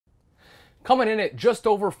coming in at just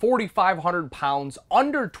over 4,500 pounds,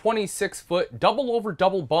 under 26 foot, double over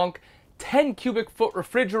double bunk, 10 cubic foot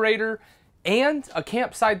refrigerator, and a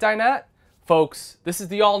campsite dinette. Folks, this is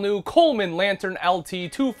the all-new Coleman Lantern LT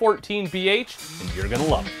 214BH, and you're gonna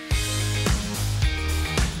love it.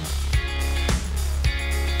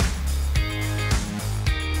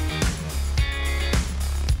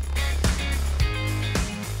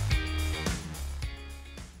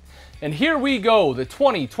 And here we go, the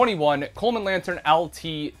 2021 Coleman Lantern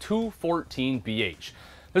LT 214BH.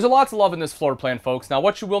 There's a lot to love in this floor plan, folks. Now,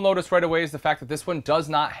 what you will notice right away is the fact that this one does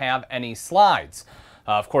not have any slides.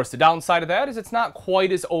 Of course, the downside of that is it's not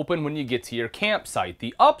quite as open when you get to your campsite.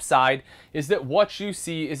 The upside is that what you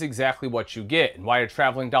see is exactly what you get. And while you're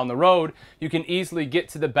traveling down the road, you can easily get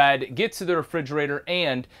to the bed, get to the refrigerator,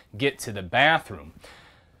 and get to the bathroom.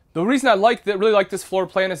 The reason I really like this floor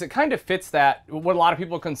plan is it kind of fits that, what a lot of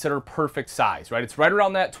people consider perfect size, right? It's right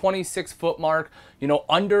around that 26 foot mark, you know,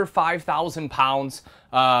 under 5,000 pounds,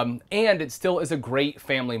 and it still is a great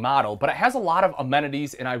family model, but it has a lot of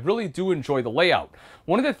amenities, and I really do enjoy the layout.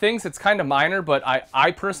 One of the things that's kind of minor, but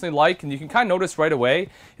I personally like, and you can kind of notice right away,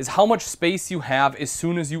 is how much space you have as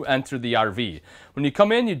soon as you enter the RV. When you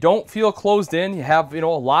come in, you don't feel closed in. You have, you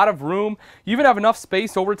know, a lot of room. You even have enough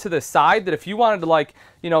space over to the side that if you wanted to, like,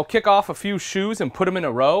 you know, kick off a few shoes and put them in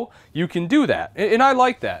a row, you can do that. And I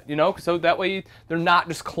like that, you know, so that way they're not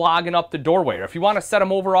just clogging up the doorway. Or if you want to set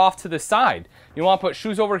them over off to the side, you want to put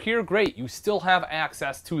shoes over here, great. You still have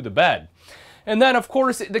access to the bed. And then, of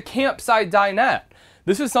course, the campsite dinette.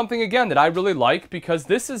 This is something, again, that I really like because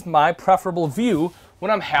this is my preferable view when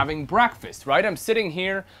I'm having breakfast, right? I'm sitting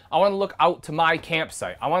here, I want to look out to my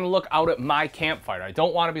campsite. I want to look out at my campfire. I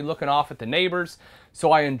don't want to be looking off at the neighbors,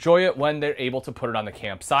 so I enjoy it when they're able to put it on the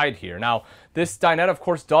campsite here. Now, this dinette, of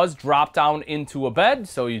course, does drop down into a bed,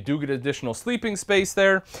 so you do get additional sleeping space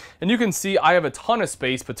there. And you can see I have a ton of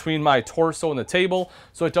space between my torso and the table,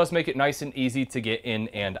 so it does make it nice and easy to get in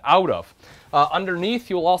and out of. Underneath,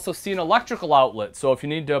 you'll also see an electrical outlet, so if you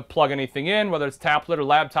need to plug anything in, whether it's tablet or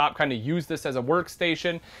laptop, kind of use this as a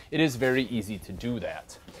workstation, it is very easy to do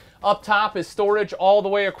that. Up top is storage all the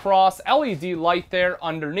way across, LED light there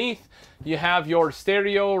underneath. You have your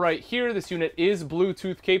stereo right here. This unit is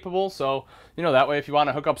Bluetooth capable, so you know that way if you want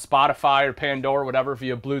to hook up Spotify or Pandora or whatever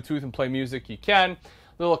via Bluetooth and play music, you can.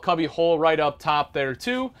 Little cubby hole right up top there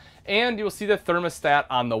too, and you'll see the thermostat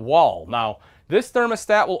on the wall. Now, this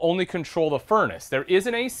thermostat will only control the furnace. There is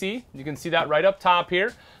an AC, you can see that right up top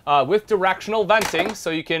here, with directional venting,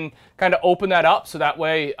 so you can kind of open that up so that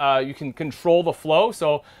way you can control the flow.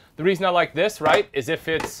 So the reason I like this, right, is if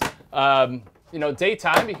it's you know,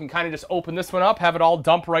 daytime, you can kind of just open this one up, have it all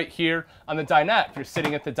dump right here on the dinette if you're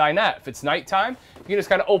sitting at the dinette. If it's nighttime, you can just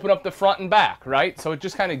kind of open up the front and back, right? So it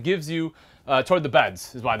just kind of gives you, toward the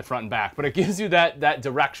beds is why the front and back, but it gives you that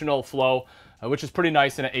directional flow, which is pretty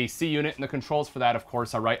nice in an AC unit, and the controls for that, of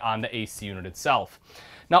course, are right on the AC unit itself.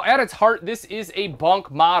 Now, at its heart, this is a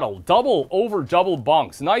bunk model, double over double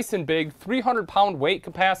bunks, nice and big, 300-pound weight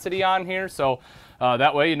capacity on here, so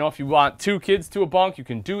that way, you know, if you want 2 kids to a bunk, you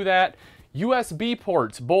can do that. USB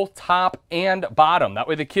ports, both top and bottom, that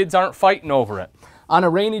way the kids aren't fighting over it. On a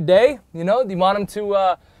rainy day, you know, you want them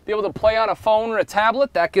to be able to play on a phone or a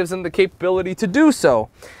tablet, that gives them the capability to do so.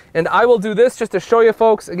 And I will do this just to show you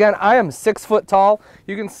folks. Again, I am 6 foot tall.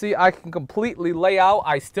 You can see I can completely lay out.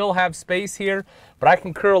 I still have space here, but I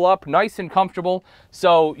can curl up nice and comfortable.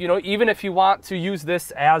 So, you know, even if you want to use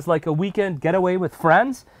this as like a weekend getaway with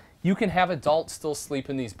friends, you can have adults still sleep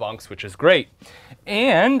in these bunks, which is great.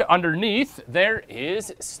 And underneath, there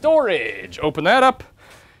is storage. Open that up.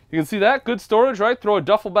 You can see that, good storage, right? Throw a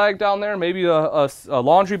duffel bag down there, maybe a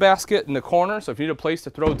laundry basket in the corner. So if you need a place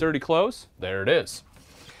to throw dirty clothes, there it is.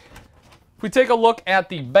 If we take a look at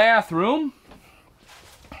the bathroom,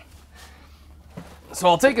 so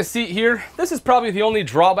I'll take a seat here. This is probably the only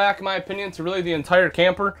drawback, in my opinion, to really the entire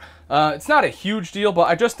camper. It's not a huge deal, but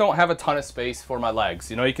I just don't have a ton of space for my legs.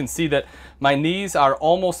 You know, you can see that my knees are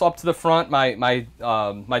almost up to the front. My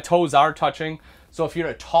toes are touching. So if you're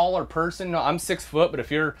a taller person, you know, I'm 6 foot, but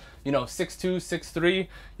if you're, you know, 6'2", 6'3",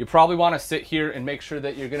 you probably want to sit here and make sure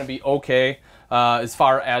that you're going to be okay as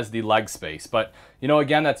far as the leg space. But, you know,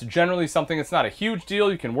 again, that's generally something that's not a huge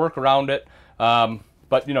deal. You can work around it.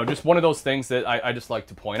 But, you know, just one of those things that I just like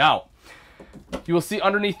to point out. You will see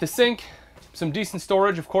underneath the sink, some decent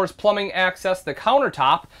storage, of course, plumbing access, the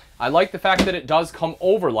countertop. I like the fact that it does come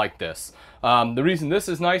over like this. The reason this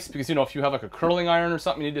is nice because, you know, if you have like a curling iron or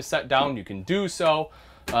something you need to set down, you can do so.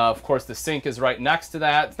 Of course, the sink is right next to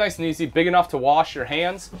that. It's nice and easy, big enough to wash your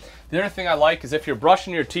hands. The other thing I like is if you're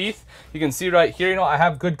brushing your teeth, you can see right here, I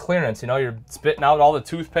have good clearance. You're spitting out all the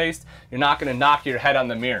toothpaste. You're not going to knock your head on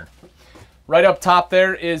the mirror. Right up top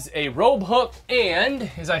there is a robe hook, and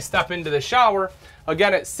as I step into the shower,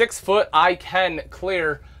 again at 6 foot, I can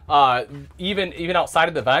clear even outside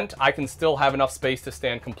of the vent. I can still have enough space to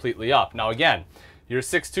stand completely up. Now again, you're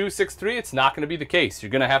 6'2", 6'3", it's not going to be the case. You're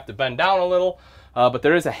going to have to bend down a little, but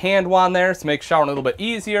there is a hand wand there to make showering a little bit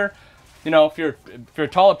easier. If you're a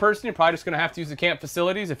taller person, you're probably just going to have to use the camp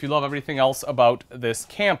facilities if you love everything else about this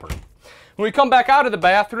camper. When we come back out of the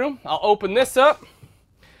bathroom, I'll open this up.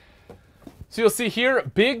 So you'll see here,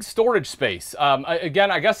 big storage space.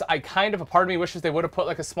 Again, I guess a part of me wishes they would have put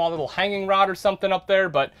like a small little hanging rod or something up there,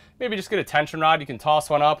 but maybe just get a tension rod, you can toss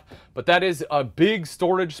one up. But that is a big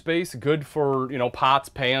storage space, good for, pots,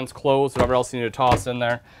 pans, clothes, whatever else you need to toss in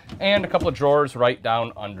there. And a couple of drawers right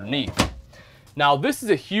down underneath. Now this is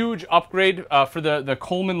a huge upgrade for the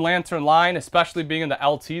Coleman Lantern line, especially being in the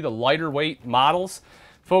LT, the lighter weight models.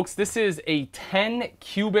 Folks, this is a 10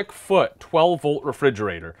 cubic foot, 12 volt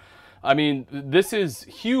refrigerator. I mean, this is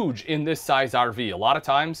huge in this size RV. A lot of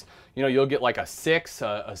times, you'll get like a 6,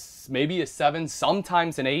 maybe a 7,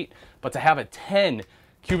 sometimes an 8, but to have a 10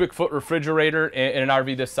 cubic foot refrigerator in an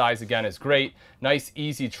RV this size, again, is great. Nice,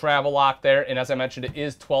 easy travel lock there. And as I mentioned, it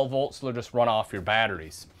is 12 volts, so they'll just run off your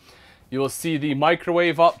batteries. You will see the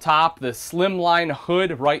microwave up top, the slimline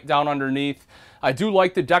hood right down underneath. I do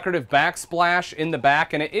like the decorative backsplash in the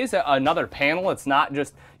back, and it is another panel. It's not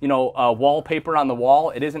just, wallpaper on the wall.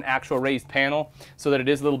 It is an actual raised panel so that it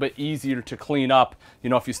is a little bit easier to clean up,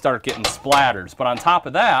 if you start getting splatters. But on top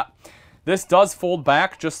of that, this does fold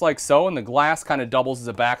back just like so, and the glass kind of doubles as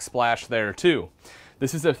a backsplash there too.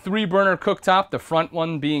 This is a 3-burner cooktop, the front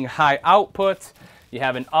one being high output. You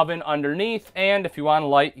have an oven underneath, and if you want a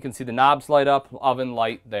light, you can see the knobs light up, oven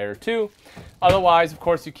light there too. Otherwise, of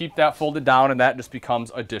course, you keep that folded down, and that just becomes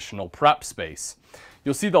additional prep space.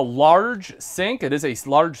 You'll see the large sink. It is a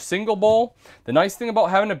large single bowl. The nice thing about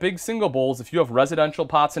having a big single bowl is if you have residential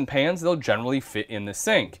pots and pans, they'll generally fit in the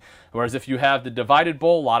sink. Whereas if you have the divided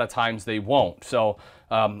bowl, a lot of times they won't. So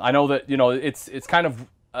I know that, it's kind of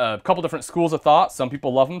a couple different schools of thought. Some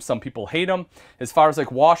people love them, some people hate them. As far as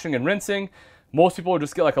like washing and rinsing, most people will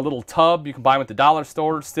just get like a little tub. You can buy them at the dollar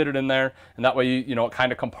store, sit it in there, and that way it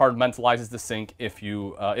kind of compartmentalizes the sink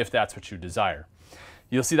if that's what you desire.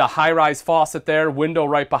 You'll see the high-rise faucet there, window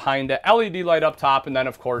right behind it, LED light up top, and then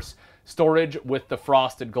of course storage with the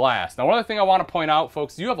frosted glass. Now, one other thing I want to point out,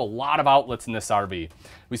 folks, you have a lot of outlets in this RV.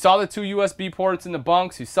 We saw the 2 USB ports in the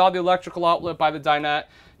bunks. You saw the electrical outlet by the dinette.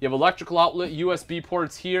 You have electrical outlet, USB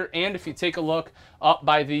ports here, and if you take a look up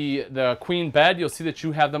by the queen bed, you'll see that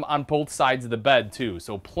you have them on both sides of the bed too.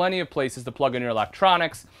 So plenty of places to plug in your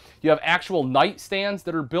electronics. You have actual nightstands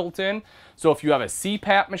that are built in. So if you have a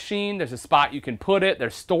CPAP machine, there's a spot you can put it.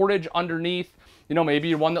 There's storage underneath. Maybe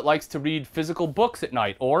you're one that likes to read physical books at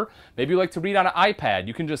night, or maybe you like to read on an iPad.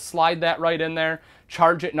 You can just slide that right in there,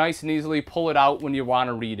 charge it nice and easily, pull it out when you want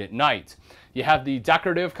to read at night. You have the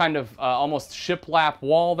decorative kind of almost shiplap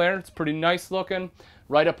wall there. It's pretty nice looking.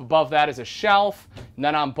 Right up above that is a shelf. And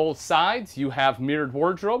then on both sides, you have mirrored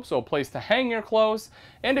wardrobes, so a place to hang your clothes.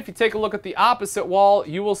 And if you take a look at the opposite wall,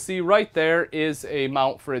 you will see right there is a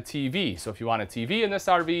mount for a TV. So if you want a TV in this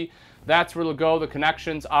RV, that's where it'll go. The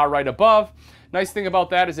connections are right above. Nice thing about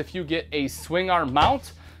that is if you get a swing arm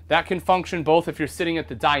mount, that can function both if you're sitting at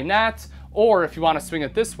the dinette, or if you want to swing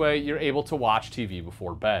it this way, you're able to watch TV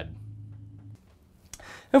before bed.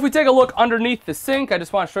 If we take a look underneath the sink, I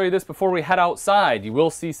just want to show you this before we head outside. You will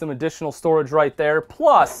see some additional storage right there,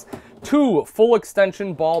 plus 2 full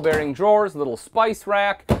extension ball bearing drawers, a little spice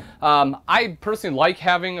rack. I personally like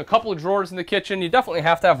having a couple of drawers in the kitchen. You definitely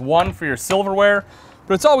have to have one for your silverware,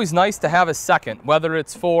 but it's always nice to have a second, whether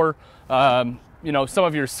it's for some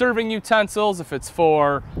of your serving utensils, if it's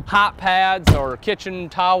for hot pads or kitchen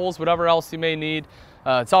towels, whatever else you may need.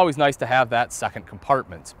 It's always nice to have that second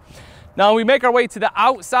compartment. Now we make our way to the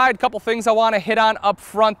outside. A couple things I want to hit on up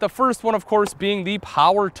front. The first one, of course, being the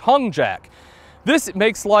power tongue jack. This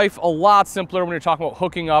makes life a lot simpler when you're talking about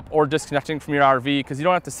hooking up or disconnecting from your RV, because you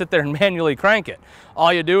don't have to sit there and manually crank it.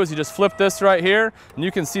 All you do is you just flip this right here, and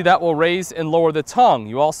you can see that will raise and lower the tongue.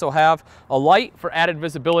 You also have a light for added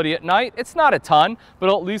visibility at night. It's not a ton, but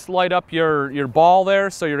it'll at least light up your ball there,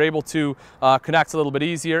 so you're able to connect a little bit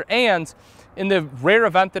easier. And in the rare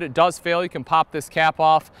event that it does fail, you can pop this cap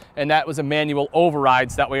off, and that was a manual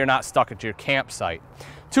override, so that way you're not stuck at your campsite.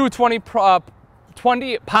 220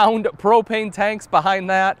 20-pound propane tanks behind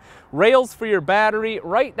that, rails for your battery.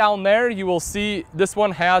 Right down there, you will see this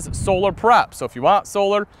one has solar prep. So if you want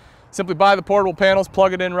solar, simply buy the portable panels,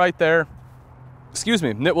 plug it in right there. Excuse me,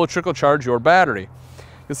 and it will trickle charge your battery.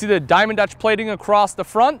 You'll see the diamond Dutch plating across the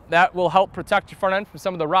front. That will help protect your front end from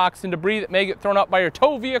some of the rocks and debris that may get thrown up by your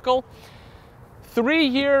tow vehicle.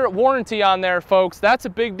 3-year warranty on there, folks. That's a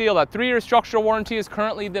big deal. That 3-year structural warranty is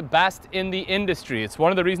currently the best in the industry. It's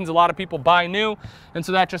one of the reasons a lot of people buy new, and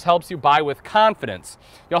so that just helps you buy with confidence.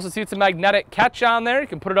 You also see it's a magnetic catch on there. You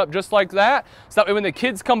can put it up just like that. So that way when the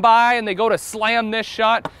kids come by and they go to slam this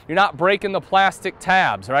shut, you're not breaking the plastic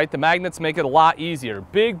tabs, right? The magnets make it a lot easier.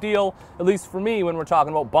 Big deal, at least for me, when we're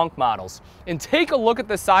talking about bunk models. And take a look at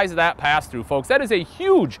the size of that pass-through, folks. That is a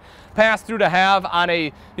huge pass-through to have on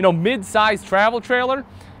a, mid-sized travel trailer.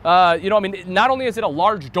 Not only is it a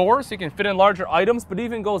large door so you can fit in larger items, but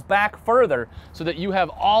even goes back further so that you have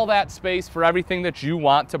all that space for everything that you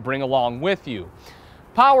want to bring along with you.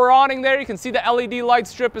 Power awning there, you can see the LED light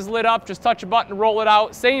strip is lit up. Just touch a button to roll it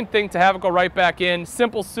out. Same thing to have it go right back in.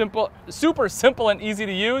 Simple, super simple and easy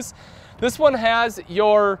to use. This one has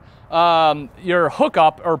your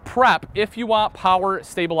hookup or prep if you want power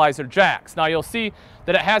stabilizer jacks. Now you'll see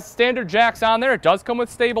that it has standard jacks on there. It does come with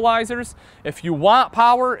stabilizers. If you want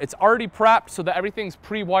power, it's already prepped so that everything's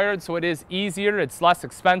pre-wired, so it is easier, it's less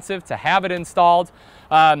expensive to have it installed.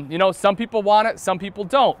 Some people want it, some people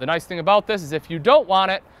don't. The nice thing about this is if you don't want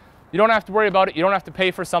it, you don't have to worry about it. You don't have to pay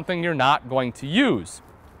for something you're not going to use.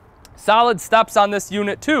 Solid steps on this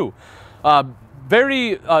unit too.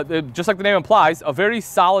 Just like the name implies, a very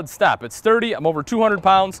solid step. It's sturdy. I'm over 200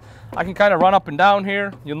 pounds. I can kind of run up and down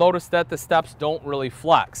here. You'll notice that the steps don't really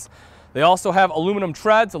flex. They also have aluminum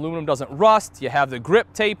treads. Aluminum doesn't rust. You have the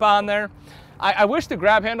grip tape on there. I wish the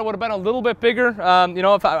grab handle would have been a little bit bigger.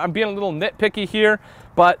 If I'm being a little nitpicky here,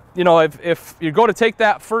 but if you go to take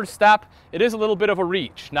that first step, it is a little bit of a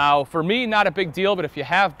reach. Now, for me, not a big deal, but if you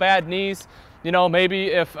have bad knees, maybe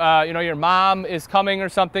if, your mom is coming or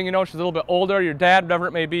something, she's a little bit older, your dad, whatever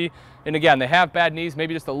it may be, and again, they have bad knees,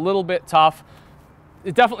 maybe just a little bit tough.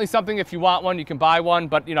 It's definitely something, if you want one, you can buy one,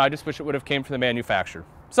 but, I just wish it would have came from the manufacturer.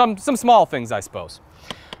 Some small things, I suppose.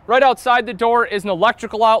 Right outside the door is an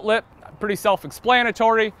electrical outlet, pretty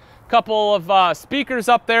self-explanatory. Couple of speakers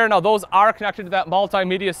up there. Now, those are connected to that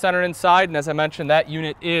multimedia center inside, and as I mentioned, that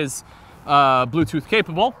unit is Bluetooth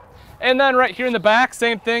capable. And then right here in the back,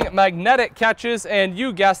 same thing, magnetic catches, and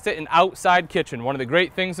you guessed it, an outside kitchen. One of the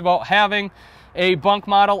great things about having a bunk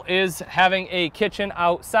model is having a kitchen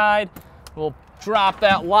outside. We'll drop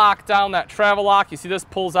that lock down, that travel lock. You see this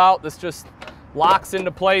pulls out, this just locks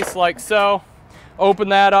into place like so. Open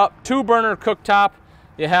that up, 2-burner cooktop.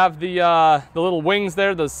 You have the little wings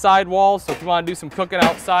there, the side walls, so if you want to do some cooking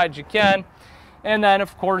outside, you can. And then,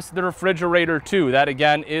 of course, the refrigerator, too. That,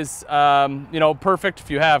 again, is, perfect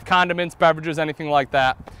if you have condiments, beverages, anything like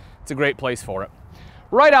that. It's a great place for it.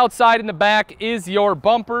 Right outside in the back is your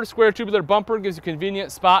bumper. Square tubular bumper gives you a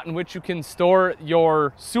convenient spot in which you can store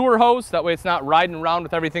your sewer hose. That way it's not riding around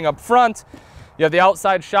with everything up front. You have the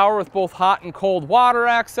outside shower with both hot and cold water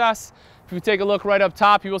access. If you take a look right up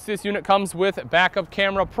top, you will see this unit comes with backup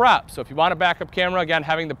camera prep. So if you want a backup camera, again,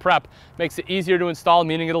 having the prep makes it easier to install,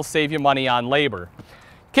 meaning it'll save you money on labor.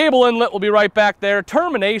 Cable inlet will be right back there.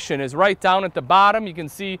 Termination is right down at the bottom. You can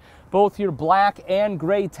see both your black and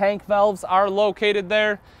gray tank valves are located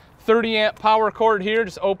there. 30-amp power cord here,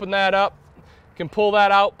 just open that up. You can pull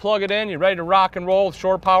that out, plug it in, you're ready to rock and roll with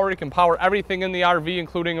shore power. You can power everything in the RV,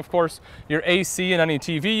 including, of course, your AC and any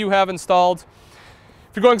TV you have installed.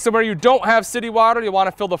 If you're going somewhere you don't have city water, you want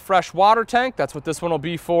to fill the fresh water tank. That's what this one will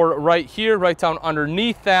be for right here. Right down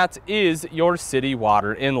underneath that is your city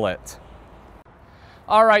water inlet.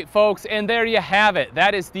 All right, folks, and there you have it.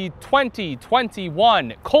 That is the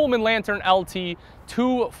 2021 Coleman Lantern LT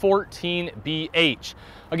 214BH.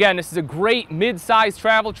 Again, this is a great mid-sized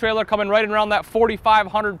travel trailer coming right around that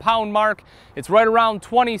 4,500 pound mark. It's right around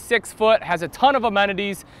 26 foot, has a ton of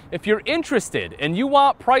amenities. If you're interested and you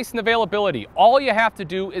want price and availability, all you have to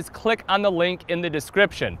do is click on the link in the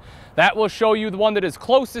description. That will show you the one that is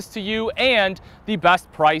closest to you and the best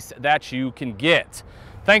price that you can get.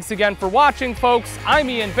 Thanks again for watching, folks. I'm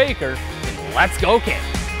Ian Baker. Let's go, kids.